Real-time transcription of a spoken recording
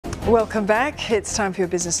Welcome back. It's time for your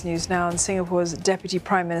business news now. And Singapore's Deputy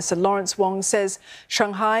Prime Minister Lawrence Wong says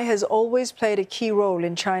Shanghai has always played a key role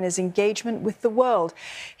in China's engagement with the world.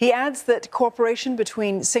 He adds that cooperation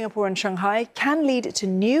between Singapore and Shanghai can lead to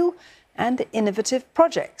new and innovative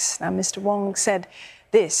projects. Now, Mr. Wong said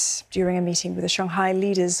this during a meeting with the Shanghai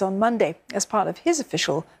leaders on Monday as part of his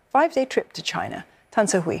official 5-day trip to China. Tan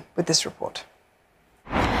Se-hui with this report.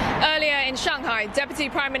 Earlier in Shanghai, Deputy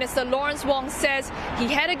Prime Minister Lawrence Wong says he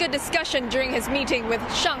had a good discussion during his meeting with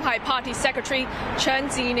Shanghai Party Secretary Chen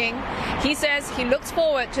Jining. He says he looks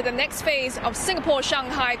forward to the next phase of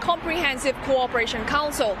Singapore-Shanghai Comprehensive Cooperation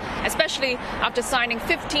Council, especially after signing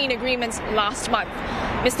 15 agreements last month.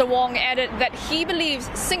 Mr. Wong added that he believes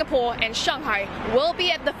Singapore and Shanghai will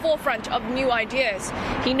be at the forefront of new ideas.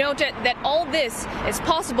 He noted that all this is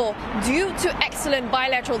possible due to excellent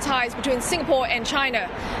bilateral ties between Singapore and China.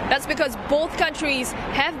 That's because both countries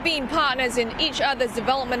have been partners in each other's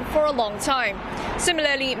development for a long time.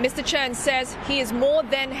 Similarly, Mr. Chen says he is more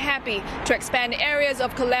than happy to expand areas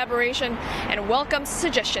of collaboration and welcomes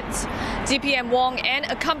suggestions. DPM Wong and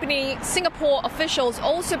accompanying Singapore officials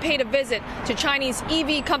also paid a visit to Chinese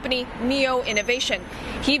EV company NIO Innovation.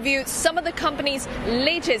 He viewed some of the company's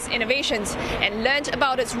latest innovations and learned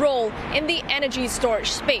about its role in the energy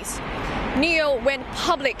storage space. NIO went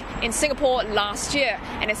public in Singapore last year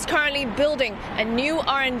and is currently building a new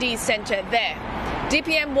R&D center there.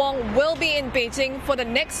 DPM Wong will be in Beijing for the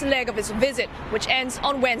next leg of his visit, which ends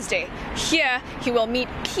on Wednesday. Here, he will meet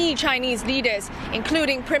key Chinese leaders,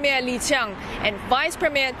 including Premier Li Qiang and Vice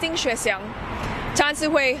Premier Ding Xuexiang. Tan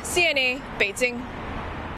Se-hui, CNA, Beijing.